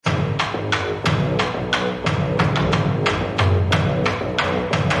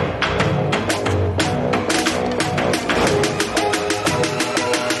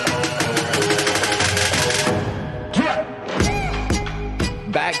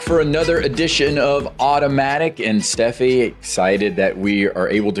back for another edition of Automatic, and Steffi, excited that we are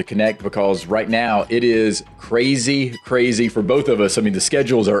able to connect because right now it is crazy for both of us. I mean, the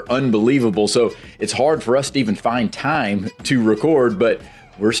schedules are unbelievable, so it's hard for us to even find time to record, but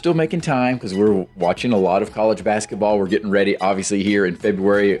we're still making time because we're watching a lot of college basketball. We're getting ready, obviously, here in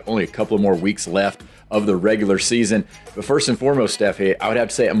February, only a couple of more weeks left of the regular season. But first and foremost, Steffi, I would have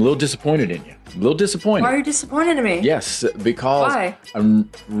to say I'm a little disappointed in you. A little disappointed. Why are you disappointed in me? Yes, because Why? I'm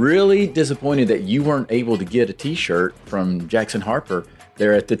really disappointed that you weren't able to get a T-shirt from Jackson Harper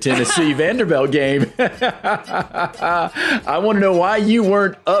there at the Tennessee Vanderbilt game. I want to know why you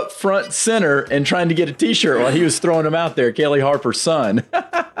weren't up front center and trying to get a T-shirt while he was throwing them out there, Kelly Harper's son.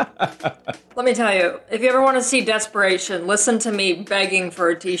 Let me tell you, if you ever want to see desperation, listen to me begging for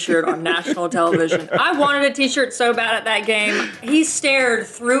a T-shirt on national television. I wanted a T-shirt so bad at that game. He stared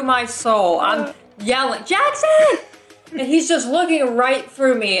through my soul. I'm yelling, Jackson! And he's just looking right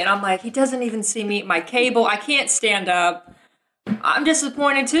through me. And I'm like, he doesn't even see me, my cable. I can't stand up. I'm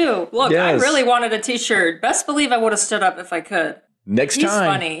disappointed too. Look, Yes. I really wanted a T-shirt. Best believe I would have stood up if I could. Next He's time,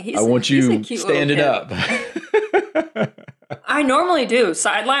 funny. I want he's a you cute standing little kid. up. I normally do.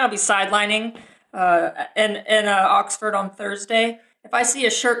 Sideline, I'll be sidelining in Oxford on Thursday. If I see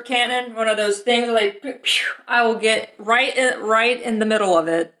a shirt cannon, one of those things, like I will get right in the middle of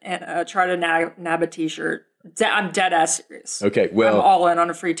it and try to nab a T-shirt. I'm dead ass serious. Okay, well, I'm all in on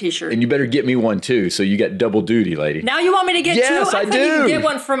a free T-shirt. and you better get me one too, so you got double duty, lady. Now you want me to get Yes, two? I thought do. you could get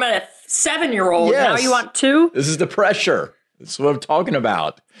one from a 7-year-old. Yes. Now you want two? This is the pressure. That's what I'm talking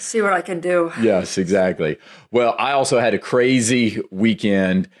about. See what I can do. Yes, exactly. Well, I also had a crazy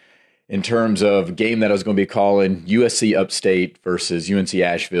weekend in terms of a game that I was going to be calling USC Upstate versus UNC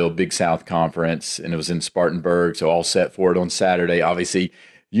Asheville, Big South Conference, and it was in Spartanburg, so all set for it on Saturday. Obviously,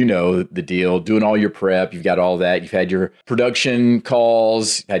 you know the deal, doing all your prep, you've got all that. You've had your production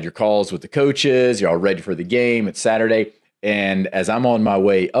calls, you've had your calls with the coaches, you're all ready for the game. It's Saturday, and as I'm on my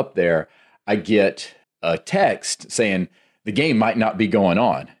way up there, I get a text saying the game might not be going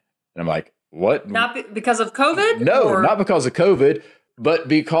on. And I'm like, what? Not because of COVID? No, Or- not because of COVID, but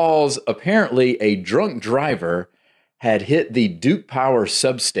because apparently a drunk driver had hit the Duke Power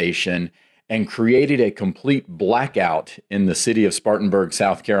substation and created a complete blackout in the city of Spartanburg,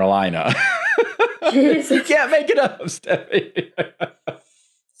 South Carolina. You can't make it up, Steffi.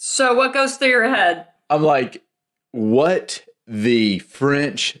 So what goes through your head? I'm like, what the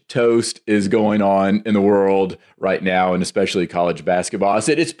French toast is going on in the world right now, and especially college basketball? I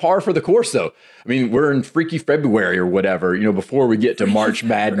said, it's par for the course, though. I mean, we're in freaky February or whatever, before we get to March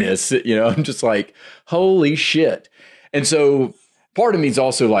Madness, I'm just like, holy shit. And so part of me is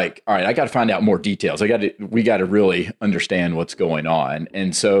also like, all right, I got to find out more details. We got to really understand what's going on.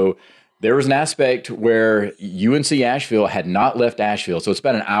 And so there was an aspect where UNC Asheville had not left Asheville. So it's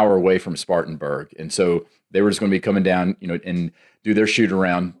about an hour away from Spartanburg. And so they were just going to be coming down, and do their shoot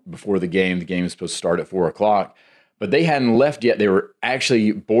around before the game. The game is supposed to start at 4:00, but they hadn't left yet. They were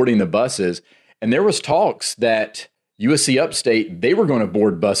actually boarding the buses. And there was talks that USC Upstate, they were going to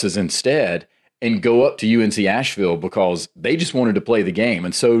board buses instead and go up to UNC Asheville because they just wanted to play the game.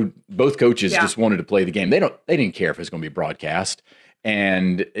 And so both coaches just wanted to play the game. They didn't care if it was going to be broadcast.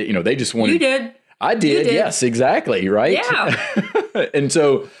 And, they just wanted. You did. I did. Yes, exactly. Right. Yeah. And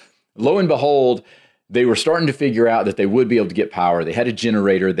so lo and behold, they were starting to figure out that they would be able to get power. They had a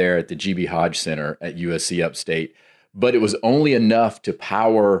generator there at the GB Hodge Center at USC Upstate, but it was only enough to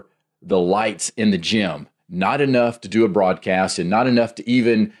power the lights in the gym, not enough to do a broadcast and not enough to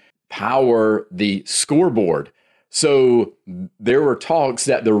even power the scoreboard. So there were talks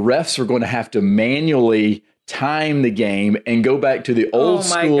that the refs were going to have to manually time the game and go back to the old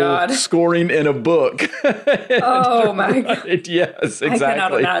school scoring in a book. Oh my God. Yes, exactly. I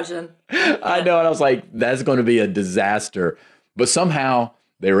cannot imagine. I know. And I was like, that's going to be a disaster. But somehow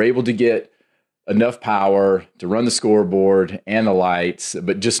they were able to get enough power to run the scoreboard and the lights,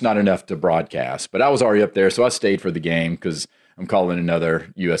 but just not enough to broadcast. But I was already up there, so I stayed for the game because I'm calling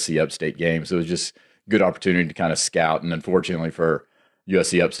another USC Upstate game. So it was just a good opportunity to kind of scout. And unfortunately for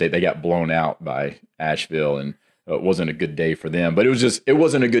USC Upstate, they got blown out by Asheville, and it wasn't a good day for them. But it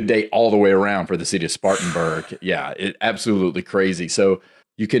wasn't a good day all the way around for the city of Spartanburg. Yeah, absolutely crazy. So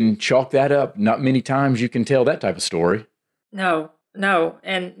you can chalk that up. Not many times you can tell that type of story. No.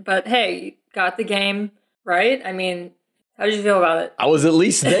 But hey, got the game, right? I mean, how did you feel about it? I was at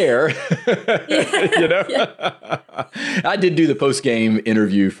least there. I did do the post-game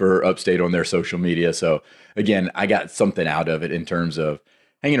interview for Upstate on their social media. So again, I got something out of it in terms of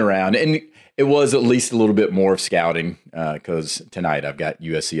hanging around. And it was at least a little bit more of scouting because tonight I've got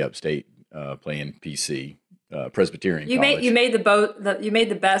USC Upstate playing PC Presbyterian You college. made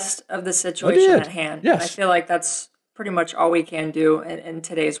the best of the situation at hand. Yes. I feel like that's pretty much all we can do in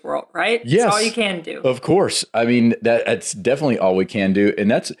today's world, right? Yes. It's all you can do. Of course. I mean, that's definitely all we can do.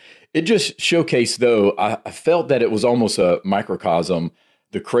 And it just showcased, though, I felt that it was almost a microcosm,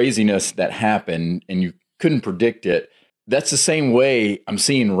 the craziness that happened, and you couldn't predict it. That's the same way I'm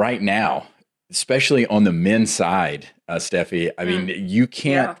seeing right now, especially on the men's side, Steffi. I mean, you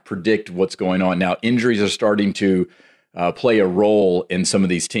can't predict what's going on. Now, injuries are starting to play a role in some of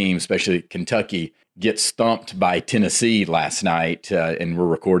these teams, especially Kentucky gets stumped by Tennessee last night, and we're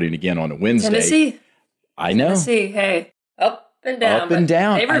recording again on a Wednesday. Tennessee? I know. Tennessee, hey, up and down. Up and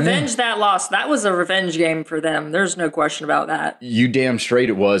down. They revenged that loss. That was a revenge game for them. There's no question about that. You damn straight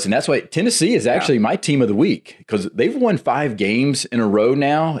it was. And that's why Tennessee is actually my team of the week, because they've won 5 games in a row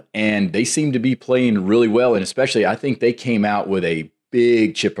now, and they seem to be playing really well. And especially, I think they came out with a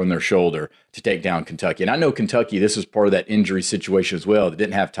big chip on their shoulder to take down Kentucky. And I know Kentucky, this is part of that injury situation as well. They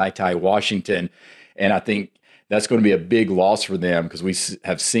didn't have Ty Washington. And I think that's going to be a big loss for them, because we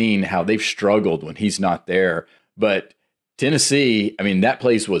have seen how they've struggled when he's not there. But Tennessee, I mean, that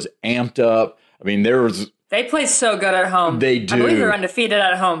place was amped up. I mean, they play so good at home. They do. I believe they're undefeated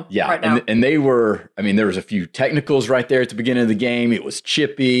at home right now. And they were, I mean, there was a few technicals right there at the beginning of the game. It was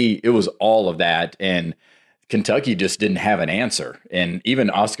chippy. It was all of that. And Kentucky just didn't have an answer. And even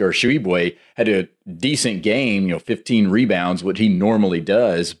Oscar Tshiebwe had a decent game, 15 rebounds, what he normally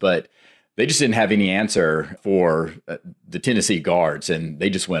does, but they just didn't have any answer for the Tennessee guards, and they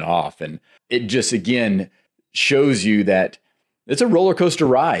just went off. And it just, again, shows you that it's a roller coaster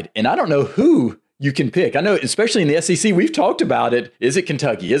ride. And I don't know who you can pick. I know, especially in the SEC, we've talked about it. Is it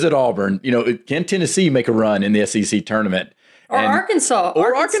Kentucky? Is it Auburn? Can Tennessee make a run in the SEC tournament? Or Arkansas.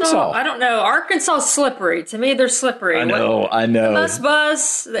 Arkansas. I don't know. Arkansas is slippery. To me, they're slippery. I know. The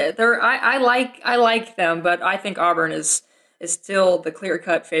Buzz. I like them, but I think Auburn is still the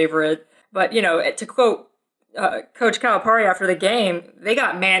clear-cut favorite. But, to quote Coach Calipari after the game, they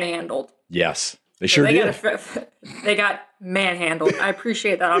got manhandled. Yes, they sure did. They got manhandled. I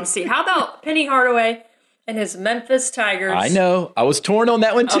appreciate that honesty. How about Penny Hardaway and his Memphis Tigers? I know. I was torn on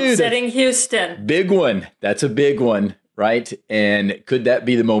that one, too. Upsetting Houston. Big one. That's a big one, right? And could that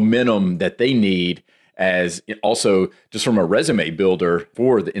be the momentum that they need, as also just from a resume builder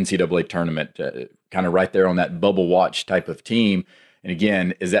for the NCAA tournament, kind of right there on that bubble watch type of team? And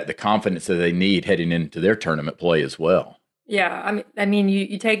again, is that the confidence that they need heading into their tournament play as well? Yeah, I mean,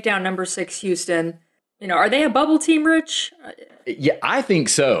 you take down number 6 Houston. Are they a bubble team, Rich? Yeah, I think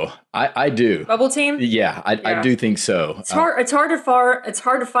so. I do. Bubble team? Yeah, I do think so. It's hard. It's hard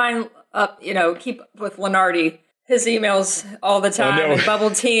to find keep up with Lenardi. His emails all the time and bubble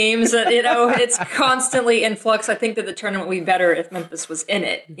teams. It's constantly in flux. I think that the tournament would be better if Memphis was in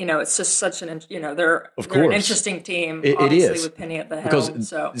it. It's just such an they're an interesting team. It is with Penny at the helm. Because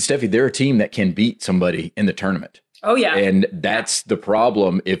Steffi, they're a team that can beat somebody in the tournament. Oh yeah, and that's the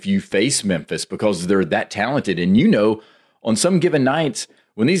problem if you face Memphis, because they're that talented. And on some given nights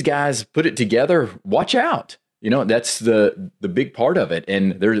when these guys put it together, watch out. That's the big part of it.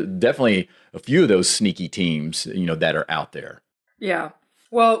 And there's definitely a few of those sneaky teams, that are out there. Yeah.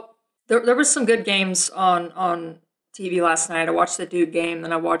 Well, there was some good games on TV last night. I watched the Duke game,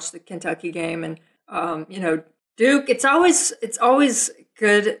 then I watched the Kentucky game, and Duke. It's always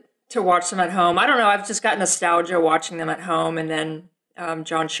good to watch them at home. I don't know. I've just got nostalgia watching them at home, and then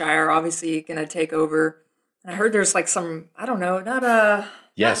John Shire obviously going to take over. And I heard there's like some, I don't know, not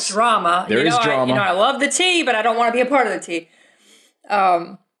drama. There is drama. I love the tea, but I don't want to be a part of the tea.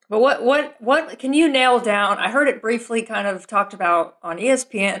 But what can you nail down? I heard it briefly kind of talked about on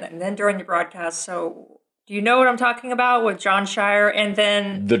ESPN and then during your broadcast. So do you know what I'm talking about with John Shire? And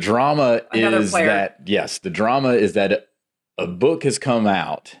then the drama is that a book has come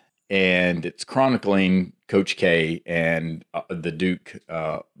out and it's chronicling Coach K and the Duke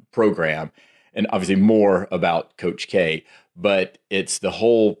program, and obviously more about Coach K. But it's the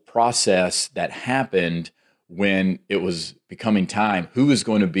whole process that happened when it was becoming time, who was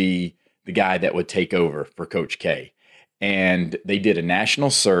going to be the guy that would take over for Coach K. And they did a national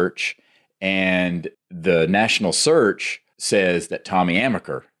search, and the national search says that Tommy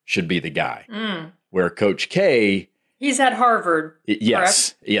Amaker should be the guy. Where Coach K... He's at Harvard.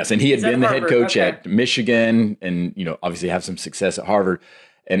 Yes, correct? Yes. And he had been the head coach at Michigan and, obviously have some success at Harvard,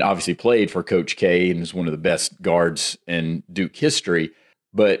 and obviously played for Coach K and is one of the best guards in Duke history.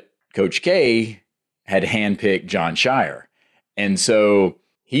 But Coach K had handpicked John Shire. And so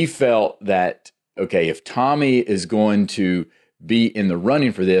he felt that, okay, if Tommy is going to be in the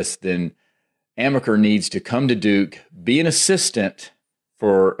running for this, then Amaker needs to come to Duke, be an assistant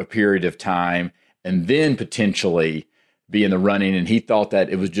for a period of time, and then potentially be in the running. And he thought that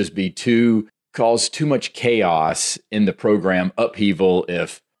it would just be cause too much chaos in the program upheaval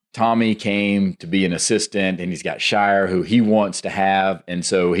if Tommy came to be an assistant and he's got Shire who he wants to have. And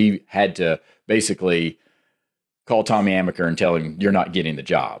so he had to basically call Tommy Amaker and tell him you're not getting the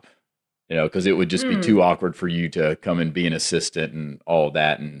job, because it would just be too awkward for you to come and be an assistant and all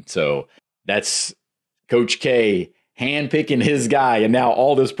that. And so that's Coach K handpicking his guy, and now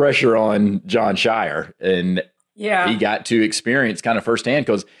all this pressure on John Shire. And he got to experience kind of firsthand,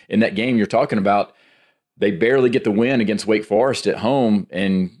 because in that game you're talking about, they barely get the win against Wake Forest at home,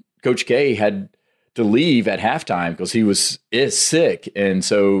 and Coach K had to leave at halftime because he is sick, and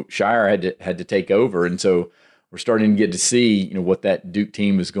so Shire had to take over. And so we're starting to get to see what that Duke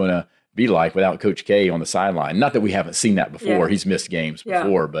team is going to be like without Coach K on the sideline. Not that we haven't seen that before; he's missed games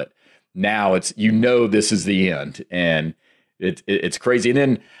before, but now it's this is the end, and it's crazy. And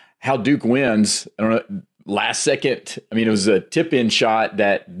then how Duke wins, I don't know. Last second, it was a tip-in shot,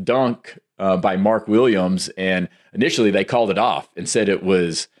 that dunk by Mark Williams, and initially they called it off and said it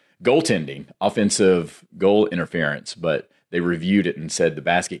was goaltending, offensive goal interference, but they reviewed it and said the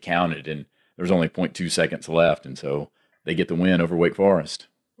basket counted, and there was only 0.2 seconds left, and so they get the win over Wake Forest.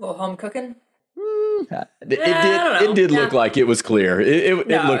 A little home cooking? It did look like it was clear. It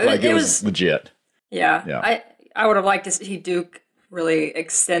looked like it was legit. Yeah. I would have liked to see Duke really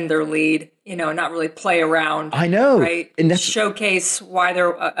extend their lead, not really play around. I know. Right? And showcase why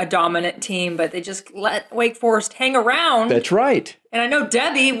they're a dominant team, but they just let Wake Forest hang around. That's right. And I know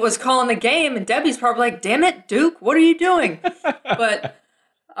Debbie was calling the game, and Debbie's probably like, damn it, Duke, what are you doing? But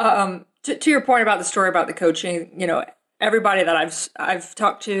to your point about the story about the coaching, everybody that I've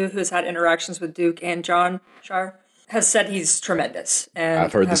talked to who's had interactions with Duke and John Shire has said he's tremendous. And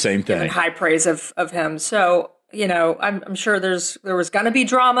I've heard the same thing. High praise of him. So, I'm sure there was going to be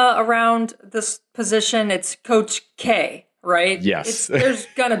drama around this position. It's Coach K, right? Yes. There's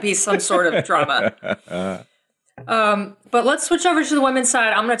going to be some sort of drama. But let's switch over to the women's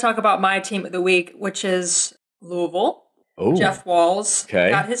side. I'm going to talk about my team of the week, which is Louisville. Oh. Jeff Walls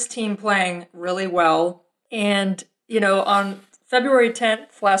got his team playing really well. And, on February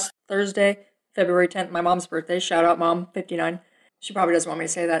 10th, last Thursday, February 10th, my mom's birthday. Shout out, Mom, 59. She probably doesn't want me to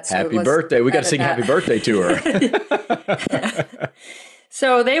say that. So happy birthday. We got to sing happy birthday to her.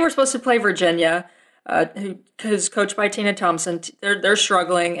 So they were supposed to play Virginia, who's coached by Tina Thompson. They're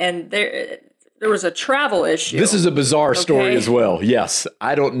struggling, and there was a travel issue. This is a bizarre story as well. Yes.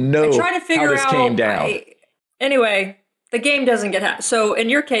 I don't know how this came down. Anyway, the game doesn't get... So in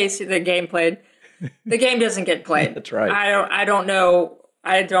your case, the game doesn't get played. That's right. I don't know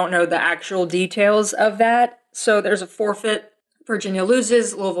the actual details of that. So there's a forfeit. Virginia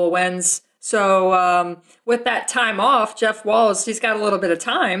loses, Louisville wins. So with that time off, Jeff Walls, he's got a little bit of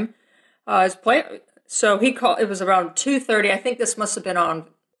time. So he called. It was around 2:30. I think this must have been on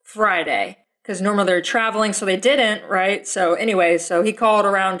Friday, because normally they're traveling, so they didn't, right? So anyway, he called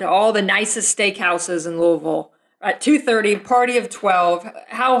around to all the nicest steakhouses in Louisville at 2:30. Party of 12.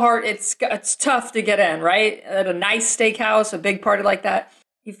 How hard? It's tough to get in, right? At a nice steakhouse, a big party like that.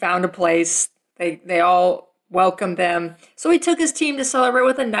 He found a place. They all welcomed them. So he took his team to celebrate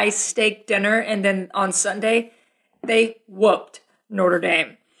with a nice steak dinner. And then on Sunday, they whooped Notre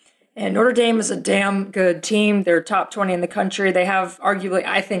Dame. And Notre Dame is a damn good team. They're top 20 in the country. They have arguably,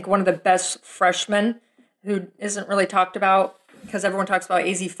 I think, one of the best freshmen who isn't really talked about, because everyone talks about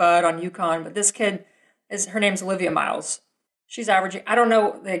AZ Fudd on UConn. But this kid, her name's Olivia Miles. She's averaging, I don't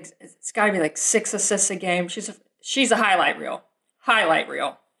know, it's got to be like 6 assists a game. She's a highlight reel.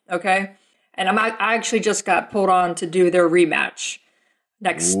 Okay? And I actually just got pulled on to do their rematch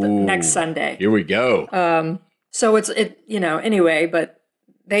next Sunday. Here we go. So anyway, but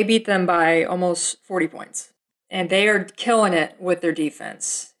they beat them by almost 40 points. And they are killing it with their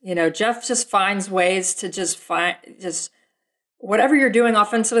defense. Jeff just finds ways to just whatever you're doing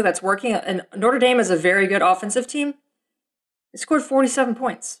offensively that's working. And Notre Dame is a very good offensive team. They scored 47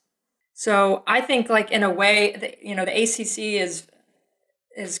 points. So I think, in a way, the ACC is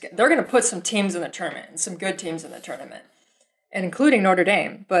they're going to put some teams in the tournament, and some good teams in the tournament, and including Notre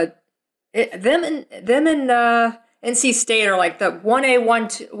Dame. But them and NC State are like the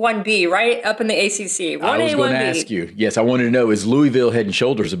 1A, 1B, right up in the ACC. 1A, I was going 1B. to ask you. Yes, I wanted to know, is Louisville head and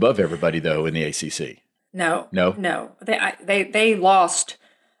shoulders above everybody though in the ACC? No. They lost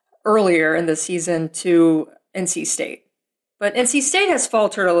earlier in the season to NC State, but NC State has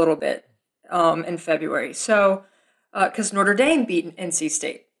faltered a little bit in February. So. Because Notre Dame beat NC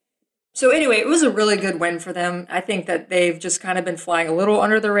State. So anyway, it was a really good win for them. I think that they've just kind of been flying a little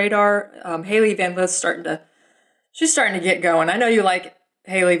under the radar. Haley Van Lith starting to get going. I know you like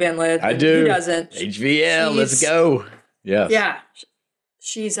Haley Van Lith. I do. Who doesn't? HVL, let's go. Yes. Yeah.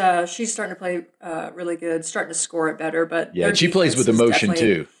 She's starting to play really good, starting to score it better. But yeah, she plays with emotion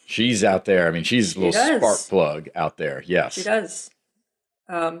too. She's out there. I mean, she's a little spark plug out there. Yes, she does.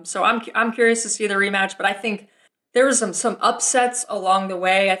 So I'm curious to see the rematch, but I think there was some upsets along the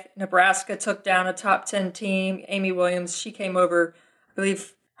way. Nebraska took down a top 10 team. Amy Williams, she came over, I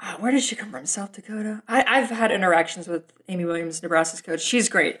believe. Where did she come from? South Dakota? I've had interactions with Amy Williams, Nebraska's coach. She's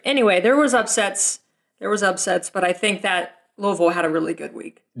great. Anyway, there was upsets, but I think that Louisville had a really good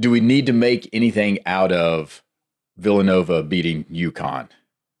week. Do we need to make anything out of Villanova beating UConn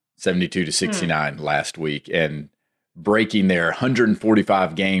 72-69 last week and breaking their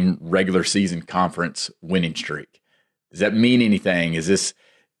 145 game regular season conference winning streak? Does that mean anything? Is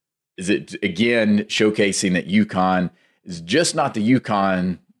it again showcasing that UConn is just not the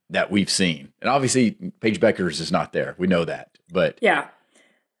UConn that we've seen? And obviously Paige Beckers is not there. We know that, but yeah.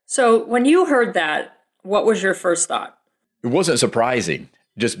 So when you heard that, what was your first thought? It wasn't surprising,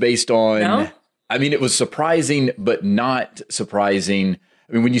 just based on, no? I mean, it was surprising, but not surprising.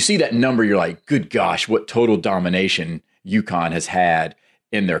 I mean, when you see that number, you're like, good gosh, what total domination UConn has had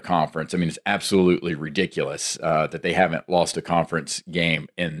in their conference. I mean, it's absolutely ridiculous that they haven't lost a conference game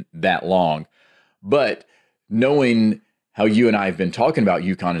in that long. But knowing how you and I have been talking about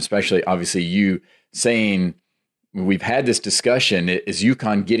UConn, especially obviously you saying we've had this discussion, is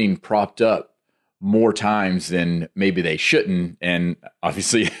UConn getting propped up more times than maybe they shouldn't? And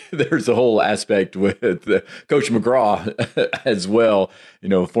obviously there's a whole aspect with Coach McGraw as well,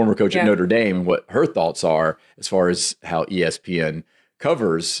 former coach at Notre Dame, and what her thoughts are as far as how ESPN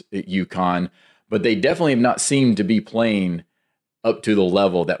covers UConn. But they definitely have not seemed to be playing up to the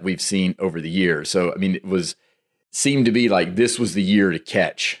level that we've seen over the years. So, I mean, seemed to be like this was the year to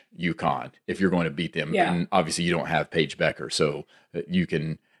catch UConn if you're going to beat them. Yeah. And obviously you don't have Paige Becker, so you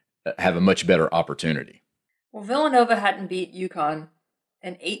can have a much better opportunity. Well, Villanova hadn't beat UConn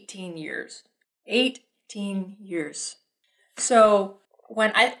in 18 years. 18 years. So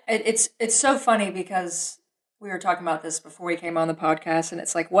when it's so funny because we were talking about this before we came on the podcast, and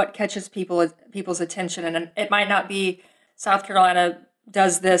it's like what catches people's attention, and it might not be South Carolina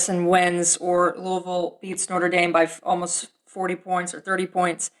does this and wins, or Louisville beats Notre Dame by almost 40 points or 30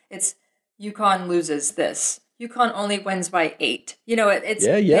 points. It's UConn loses this. UConn only wins by 8.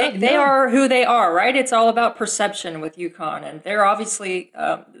 They are who they are, right? It's all about perception with UConn, and they're obviously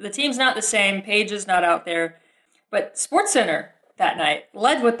the team's not the same. Paige is not out there, but SportsCenter that night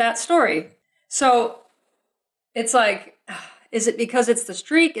led with that story. So it's like, is it because it's the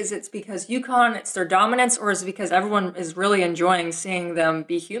streak? Is it because UConn, it's their dominance, or is it because everyone is really enjoying seeing them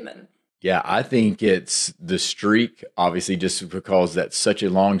be human? Yeah, I think it's the streak, obviously, just because that's such a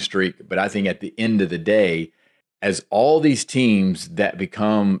long streak. But I think at the end of the day, as all these teams that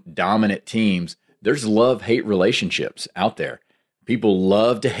become dominant teams, there's love-hate relationships out there. People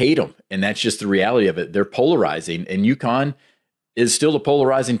love to hate them, and that's just the reality of it. They're polarizing, and UConn is still a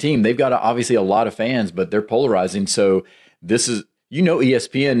polarizing team. They've got obviously a lot of fans, but they're polarizing. So this is,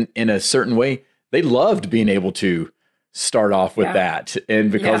 ESPN in a certain way, they loved being able to start off with that.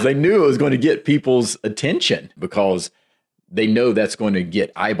 And because they knew it was going to get people's attention, because they know that's going to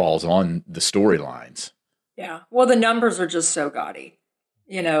get eyeballs on the storylines. Yeah. Well, the numbers are just so gaudy,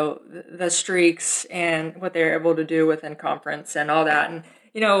 the streaks and what they're able to do within conference and all that. And,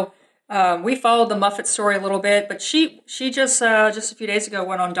 we followed the Muffet story a little bit, but she just a few days ago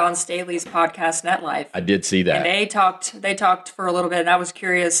went on Don Staley's podcast, Net Life. I did see that. And they talked for a little bit, and I was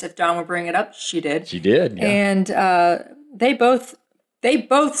curious if Don would bring it up. She did. She did. Yeah. And they both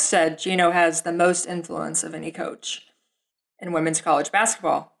said Gino has the most influence of any coach in women's college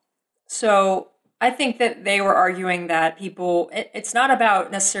basketball. So I think that they were arguing that it's not about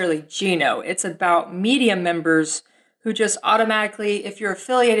necessarily Gino. It's about media members who just automatically, if you're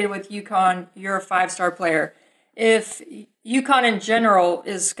affiliated with UConn, you're a 5-star player. If UConn in general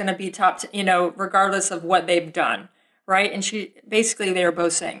is going to be top, regardless of what they've done, right? And they were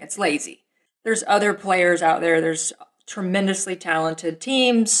both saying it's lazy. There's other players out there. There's tremendously talented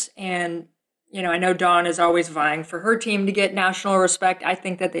teams. And, I know Dawn is always vying for her team to get national respect. I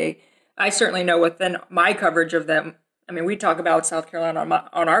think that I certainly know within my coverage of them. I mean, we talk about South Carolina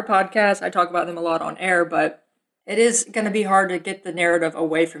on our podcast. I talk about them a lot on air, but it is going to be hard to get the narrative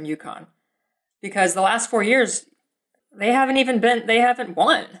away from UConn because the last 4 years, they haven't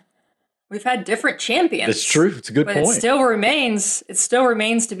won. We've had different champions. That's true. It's a good point. It still remains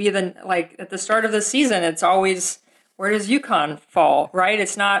to be at the start of the season, it's always, where does UConn fall, right?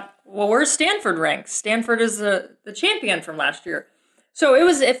 It's not, well, where's Stanford ranked? Stanford is the champion from last year. So it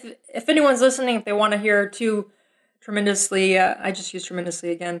was, if anyone's listening, if they want to hear two tremendously. I just used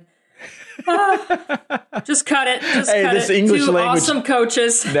tremendously again. Just cut it. Just hey, cut this it. English Two language. awesome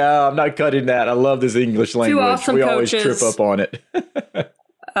coaches. No, I'm not cutting that. I love this English language. Awesome we coaches. always trip up on it.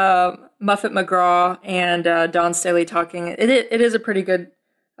 Muffet McGraw and Don Staley talking. It is a pretty good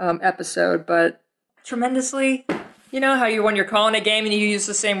episode, but tremendously. You know how when you're calling a game and you use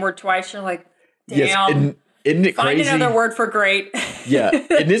the same word twice, you're like, damn. Yes, isn't it Find crazy? another word for great. Yeah,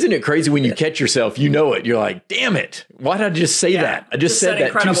 and isn't it crazy when you catch yourself? You know it. You're like, damn it. Why did I just say that? I just said that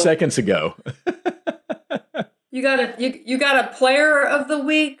incredible. 2 seconds ago. You got a player of the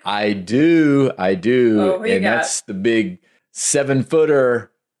week? I do. Oh, and that's the big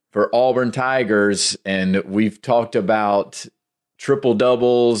 7-footer for Auburn Tigers. And we've talked about triple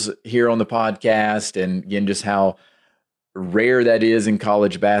doubles here on the podcast, and again, just how rare that is in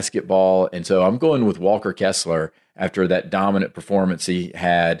college basketball. And so I'm going with Walker Kessler after that dominant performance he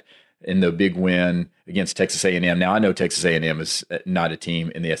had in the big win against Texas A&M. Now, I know Texas A&M is not a team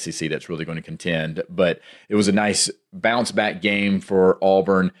in the SEC that's really going to contend, but it was a nice bounce-back game for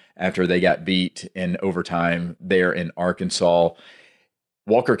Auburn after they got beat in overtime there in Arkansas.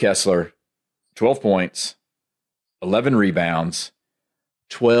 Walker Kessler, 12 points, 11 rebounds,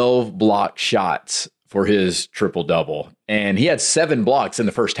 12 block shots for his triple-double. And he had 7 blocks in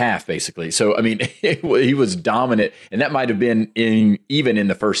the first half, basically. So, I mean, he was dominant. And that might have been even in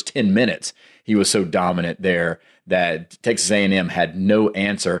the first 10 minutes. He was so dominant there that Texas A&M had no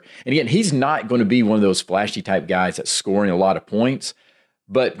answer. And again, he's not going to be one of those flashy type guys that's scoring a lot of points.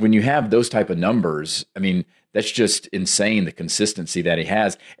 But when you have those type of numbers, I mean, that's just insane, the consistency that he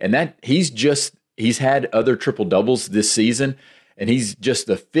has. And that he's had other triple-doubles this season. And he's just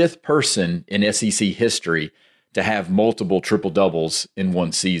the 5th person in SEC history to have multiple triple-doubles in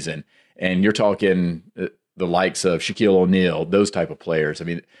one season. And you're talking the likes of Shaquille O'Neal, those type of players. I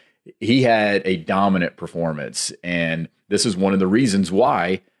mean, he had a dominant performance. And this is one of the reasons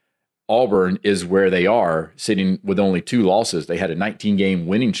why Auburn is where they are, sitting with only 2 losses. They had a 19-game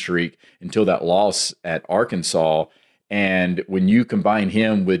winning streak until that loss at Arkansas. And when you combine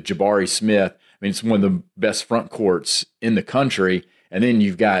him with Jabari Smith, I mean, it's one of the best front courts in the country. And then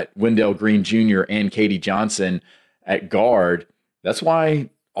you've got Wendell Green Jr. and Katie Johnson at guard. That's why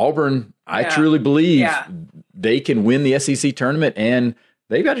Auburn, I truly believe they can win the SEC tournament, and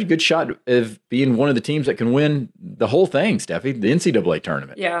they've got a good shot of being one of the teams that can win the whole thing, Steffi, the NCAA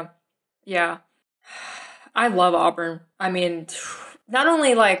tournament. Yeah. I love Auburn. I mean, not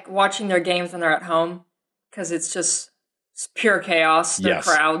only like watching their games when they're at home, because it's pure chaos. Their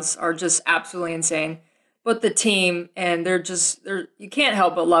crowds are just absolutely insane. But the team, and you can't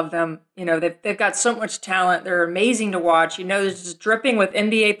help but love them. You know, they've got so much talent. They're amazing to watch. You know, they're just dripping with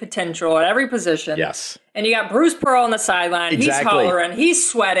NBA potential at every position. Yes. And you got Bruce Pearl on the sideline. Exactly. He's hollering. He's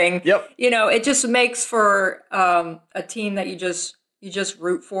sweating. Yep. You know, it just makes for a team that you just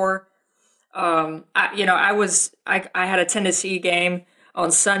root for. I had a Tennessee game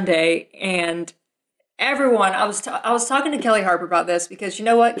on Sunday, and everyone, I was talking to Kelly Harper about this, because you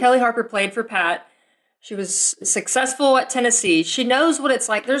know what? Kelly Harper played for Pat. She was successful at Tennessee. She knows what it's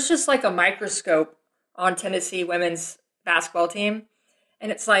like. There's just like a microscope on Tennessee women's basketball team.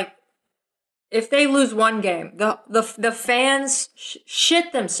 And it's like, if they lose one game, the fans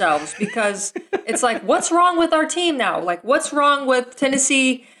shit themselves, because it's like, what's wrong with our team now? Like, what's wrong with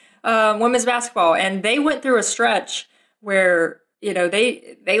Tennessee women's basketball? And they went through a stretch where, you know,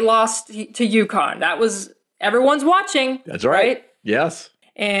 they lost to UConn. That was, everyone's watching. That's right. Yes.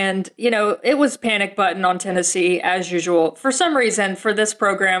 And, you know, it was panic button on Tennessee as usual. For some reason, for this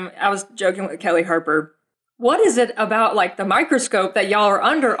program, I was joking with Kelly Harper. What is it about, like, the microscope that y'all are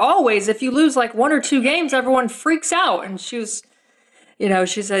under always? If you lose, like, 1 or 2 games, everyone freaks out. And she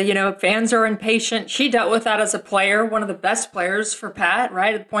said, you know, fans are impatient. She dealt with that as a player, one of the best players for Pat,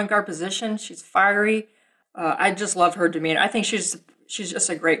 right, at the point guard position. She's fiery. I just love her demeanor. I think she's just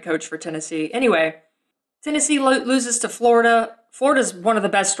a great coach for Tennessee. Anyway, Tennessee loses to Florida. Florida's one of the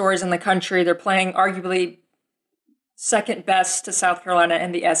best stories in the country. They're playing arguably second best to South Carolina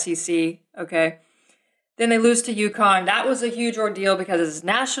in the SEC, okay? Then they lose to UConn. That was a huge ordeal because it's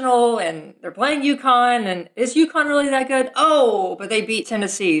national and they're playing UConn. And is UConn really that good? Oh, but they beat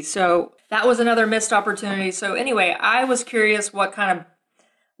Tennessee. So that was another missed opportunity. So anyway, I was curious what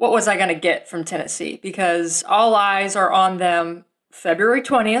was I going to get from Tennessee, because all eyes are on them February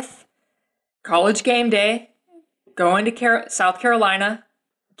 20th, college game day. Going to South Carolina.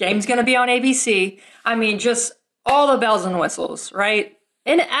 Game's going to be on ABC. I mean, just all the bells and whistles, right?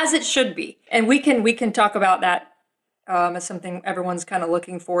 And as it should be. And we can talk about that as something everyone's kind of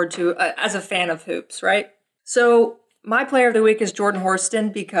looking forward to as a fan of hoops, right? So my player of the week is Jordan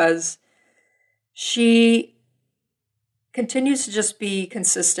Horston, because she continues to just be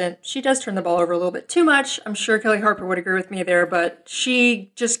consistent. She does turn the ball over a little bit too much. I'm sure Kelly Harper would agree with me there, but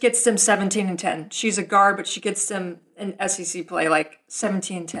she just gets them 17 and 10. She's a guard, but she gets them in SEC play like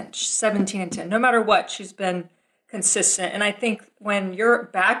 17 and 10, 17 and 10. No matter what, she's been consistent. And I think when your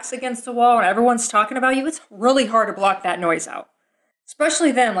back's against the wall and everyone's talking about you, it's really hard to block that noise out.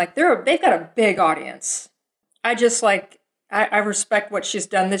 Especially them, like they've got a big audience. I just I respect what she's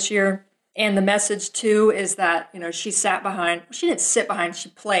done this year. And the message, too, is that, she sat behind. She didn't sit behind. She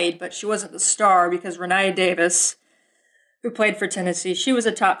played, but she wasn't the star because Rennia Davis, who played for Tennessee, she was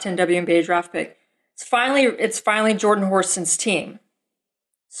a top 10 WNBA draft pick. It's finally Jordan Horston's team.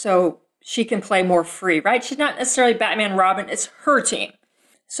 So she can play more free, right? She's not necessarily Batman Robin. It's her team.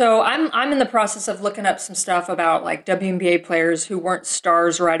 So I'm in the process of looking up some stuff about like WNBA players who weren't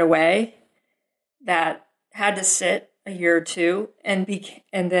stars right away that had to sit a year or two, and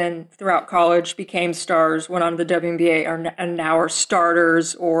then throughout college became stars, went on to the WNBA, and now are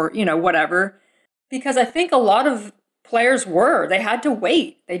starters or, whatever. Because I think a lot of players they had to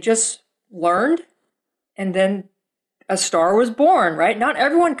wait. They just learned, and then a star was born, right? Not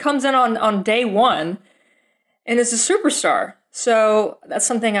everyone comes in on day one and is a superstar. So that's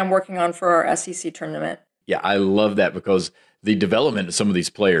something I'm working on for our SEC tournament. Yeah, I love that because the development of some of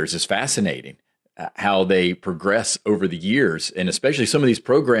these players is fascinating. How they progress over the years, and especially some of these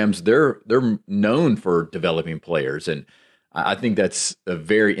programs, they're known for developing players, and I think that's a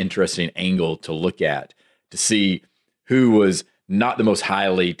very interesting angle to look at, to see who was not the most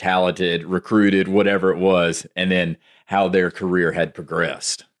highly talented, recruited, whatever it was, and then how their career had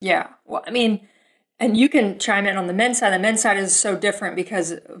progressed. Yeah, well, I mean, and you can chime in on the men's side. The men's side is so different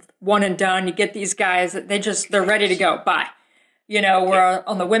because one and done. You get these guys that they're ready to go. Bye. Where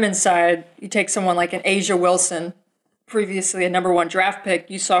on the women's side, you take someone like an Asia Wilson, previously a number 1 draft pick.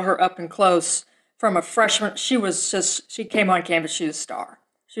 You saw her up and close from a freshman. She came on campus, she was a star.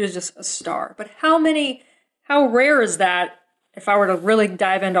 She was just a star. But how rare is that if I were to really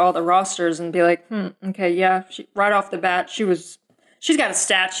dive into all the rosters and be like, okay, yeah, right off the bat, she's got a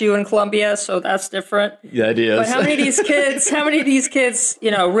statue in Columbia, so that's different. Yeah, it is. But how many of these kids,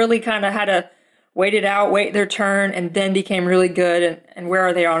 really kind of had to wait it out, wait their turn, and then became really good, and where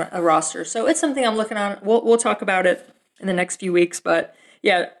are they on a roster? So it's something I'm looking on. We'll talk about it in the next few weeks. But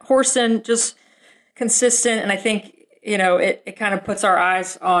yeah, Horston, just consistent, and I think, it kind of puts our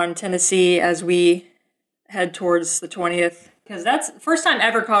eyes on Tennessee as we head towards the 20th, because that's the first time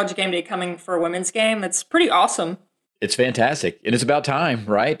ever College Game Day coming for a women's game. It's pretty awesome. It's fantastic. And it's about time,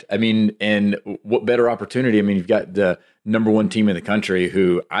 right? I mean, and what better opportunity? I mean, you've got the number 1 team in the country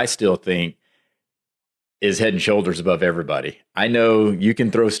who I still think is head and shoulders above everybody. I know you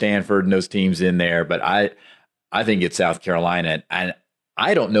can throw Stanford and those teams in there, but I think it's South Carolina. And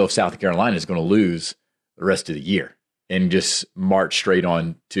I don't know if South Carolina is going to lose the rest of the year and just march straight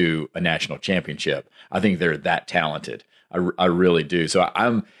on to a national championship. I think they're that talented. I really do. So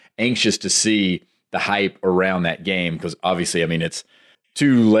I'm anxious to see the hype around that game because obviously, I mean, it's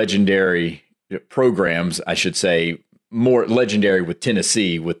 2 legendary programs, I should say, more legendary with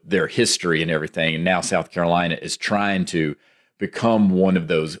Tennessee with their history and everything. And now South Carolina is trying to become one of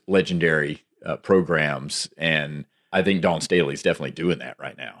those legendary programs. And I think Dawn Staley's definitely doing that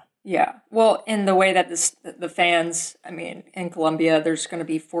right now. Yeah. Well, in the way that the fans, I mean, in Columbia, there's going to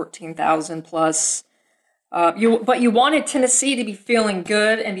be 14,000 plus. But you wanted Tennessee to be feeling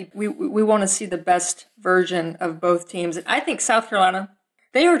good, and we want to see the best version of both teams. And I think South Carolina,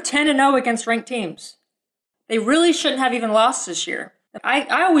 they are 10-0 against ranked teams. They really shouldn't have even lost this year.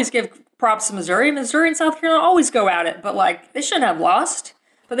 I always give props to Missouri. Missouri and South Carolina always go at it, but they shouldn't have lost.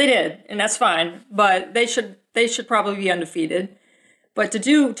 But they did, and that's fine. But they should probably be undefeated. But to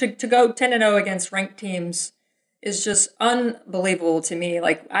go 10-0 against ranked teams is just unbelievable to me.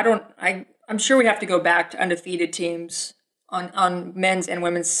 I'm sure we have to go back to undefeated teams on men's and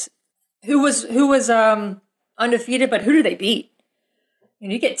women's. Who was undefeated, but who did they beat?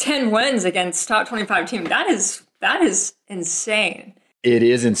 You get 10 wins against top 25 team. That is insane. It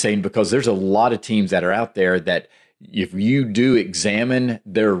is insane because there's a lot of teams that are out there that if you do examine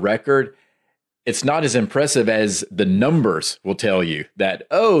their record, it's not as impressive as the numbers will tell you that,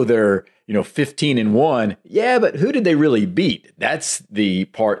 they're 15-1. Yeah, but who did they really beat? That's the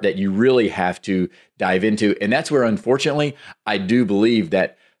part that you really have to dive into. And that's where, unfortunately, I do believe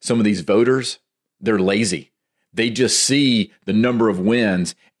that some of these voters, they're lazy. They just see the number of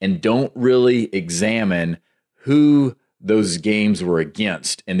wins and don't really examine who those games were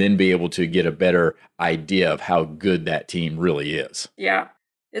against and then be able to get a better idea of how good that team really is. Yeah,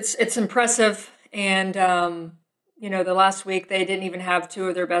 it's impressive. And, the last week they didn't even have 2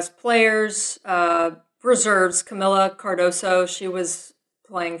 of their best players. reserves. Camila Cardoso, she was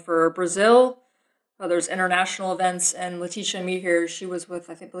playing for Brazil. There's international events, and Letitia Meaher, she was with,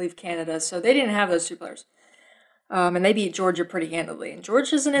 I believe, Canada. So they didn't have those two players. And they beat Georgia pretty handily. And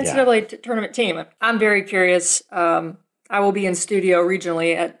Georgia's an NCAA tournament team. I'm very curious. I will be in studio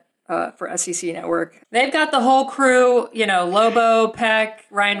regionally for SEC Network. They've got the whole crew, Lobo, Peck,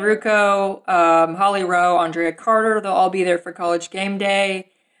 Ryan Rucco, Holly Rowe, Andrea Carter. They'll all be there for College Game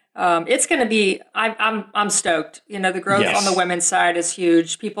Day. It's going to be, I'm stoked. The growth on the women's side is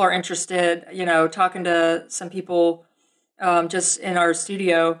huge. People are interested, talking to some people just in our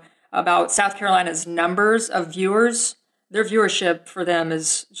studio about South Carolina's numbers of viewers. Their viewership for them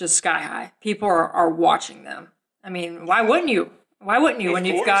is just sky high. People are watching them. I mean, why wouldn't you? Why wouldn't you when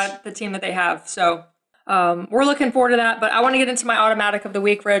you've got the team that they have? So we're looking forward to that. But I want to get into my automatic of the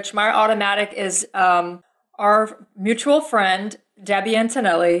week, Rich. My automatic is our mutual friend, Debbie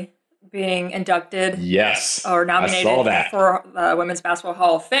Antonelli, being inducted or nominated for the Women's Basketball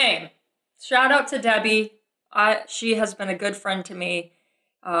Hall of Fame. Shout out to Debbie. She has been a good friend to me.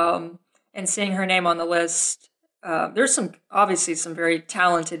 And seeing her name on the list, there's obviously some very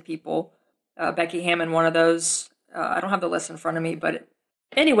talented people. Becky Hammond, one of those. I don't have the list in front of me, but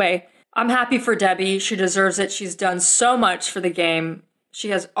anyway, I'm happy for Debbie. She deserves it. She's done so much for the game.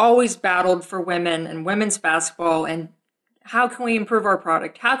 She has always battled for women and women's basketball, and how can we improve our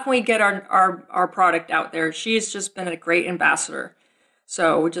product? How can we get our product out there? She's just been a great ambassador.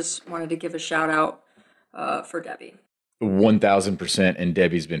 So we just wanted to give a shout out for Debbie. 1,000%. And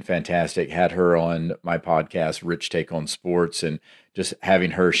Debbie's been fantastic. Had her on my podcast, Rich Take on Sports, and just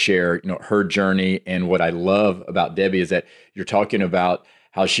having her share, her journey. And what I love about Debbie is that you're talking about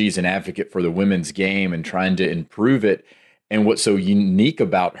how she's an advocate for the women's game and trying to improve it. And what's so unique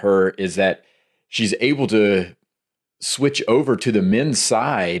about her is that she's able to switch over to the men's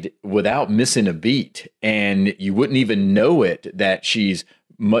side without missing a beat. And you wouldn't even know it that she's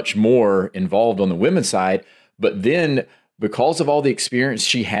much more involved on the women's side. But then because of all the experience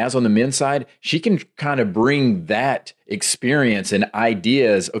she has on the men's side, she can kind of bring that experience and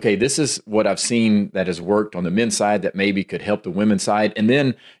ideas. Okay, this is what I've seen that has worked on the men's side that maybe could help the women's side. And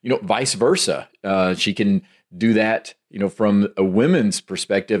then, vice versa. She can do that, from a women's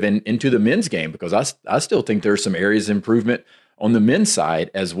perspective and into the men's game, because I still think there's some areas of improvement on the men's side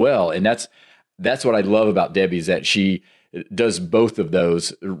as well. And that's what I love about Debbie, is that she does both of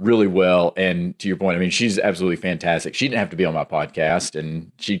those really well. And to your point, I mean, she's absolutely fantastic. She didn't have to be on my podcast,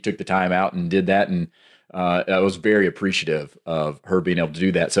 and she took the time out and did that. And I was very appreciative of her being able to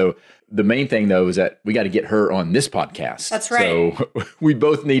do that. So the main thing, though, is that we got to get her on this podcast. That's right. So we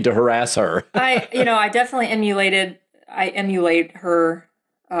both need to harass her. I definitely emulate her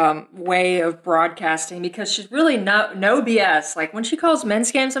way of broadcasting, because she's really no BS. Like when she calls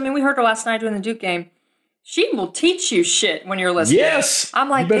men's games, I mean, we heard her last night during the Duke game. She will teach you shit when you're listening. Yes. I'm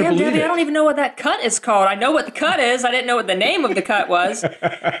like, damn, Debbie, I don't even know what that cut is called. I know what the cut is. I didn't know what the name of the cut was.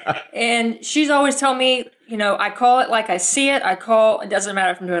 And she's always telling me, I call it like I see it. It doesn't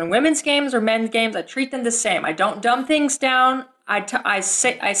matter if I'm doing women's games or men's games. I treat them the same. I don't dumb things down. I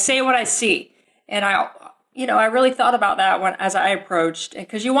say what I see. And I really thought about that as I approached,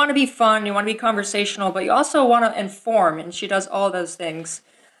 because you want to be fun, you want to be conversational, but you also want to inform. And she does all those things.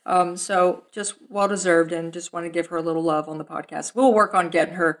 So just well-deserved, and just want to give her a little love on the podcast. We'll work on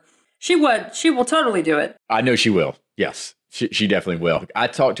getting her. She will totally do it. I know she will. Yes, she definitely will. I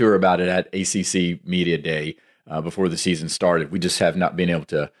talked to her about it at ACC Media Day before the season started. We just have not been able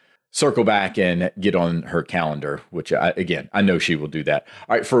to circle back and get on her calendar, which I know she will do that.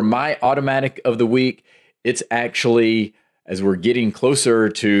 All right, for my automatic of the week, it's actually, as we're getting closer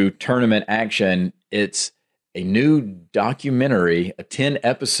to tournament action, it's a new documentary, a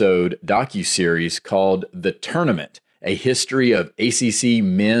 10-episode docuseries called The Tournament, a history of ACC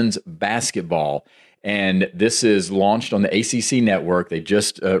men's basketball. And this is launched on the ACC network. They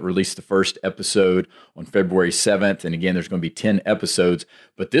just released the first episode on February 7th. And again, there's going to be 10 episodes.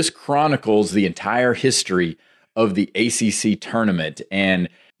 But this chronicles the entire history of the ACC tournament. And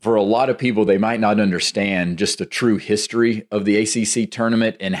for a lot of people, they might not understand just the true history of the ACC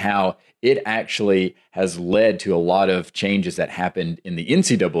tournament and how it actually has led to a lot of changes that happened in the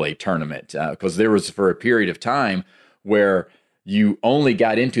NCAA tournament. Because there was, for a period of time, where you only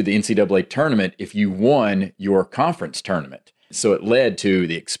got into the NCAA tournament if you won your conference tournament. So it led to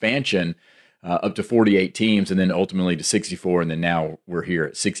the expansion up to 48 teams, and then ultimately to 64, and then now we're here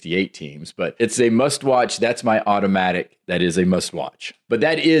at 68 teams. But it's a must-watch. That's my automatic. That is a must-watch. But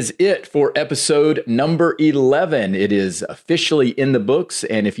that is it for episode number 11. It is officially in the books,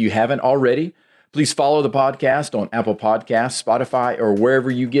 and if you haven't already, Please follow the podcast on Apple Podcasts, Spotify, or wherever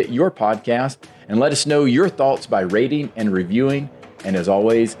you get your podcast, and let us know your thoughts by rating and reviewing. And as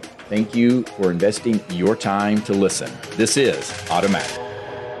always, thank you for investing your time to listen. This is Automatic.